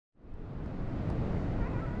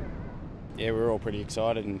yeah, we were all pretty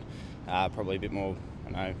excited and probably a bit more,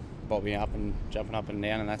 bobbing up and jumping up and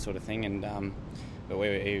down and that sort of thing. And but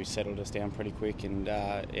he settled us down pretty quick, and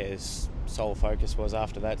his sole focus was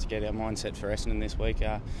after that to get our mindset for Essendon this week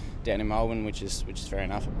down in Melbourne, which is fair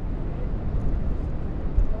enough.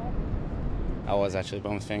 I was actually a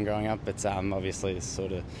Bombers fan growing up, but obviously this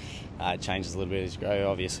sort of changes a little bit as you grow.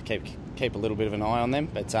 Obviously keep a little bit of an eye on them,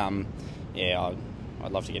 but yeah,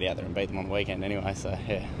 I'd love to get out there and beat them on the weekend anyway, so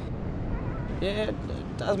yeah. Yeah,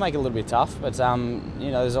 it does make it a little bit tough, but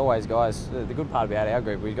there's always guys. The good part about our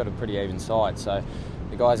group, we've got a pretty even side, so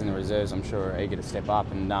the guys in the reserves, I'm sure, are eager to step up,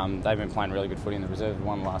 and they've been playing really good footy in the reserves. We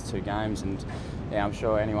won the last 2 games, and yeah, I'm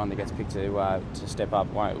sure anyone that gets picked to step up,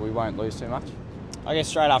 we won't lose too much. I guess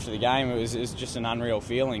straight after the game, it was just an unreal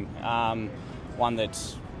feeling, one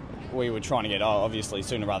that we were trying to get obviously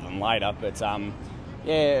sooner rather than later, but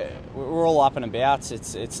yeah, we're all up and about.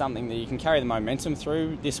 It's something that you can carry the momentum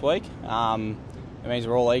through this week. It means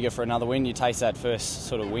we're all eager for another win. You taste that first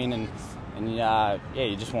sort of win, and yeah,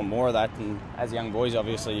 you just want more of that. And as young boys,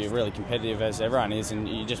 obviously, you're really competitive, as everyone is, and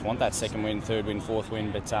you just want that 2nd win, 3rd win, 4th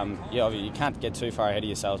win. But yeah, you can't get too far ahead of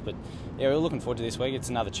yourselves. But yeah, we're looking forward to this week. It's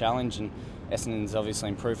another challenge, and Essendon's obviously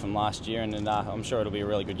improved from last year, and I'm sure it'll be a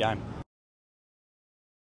really good game.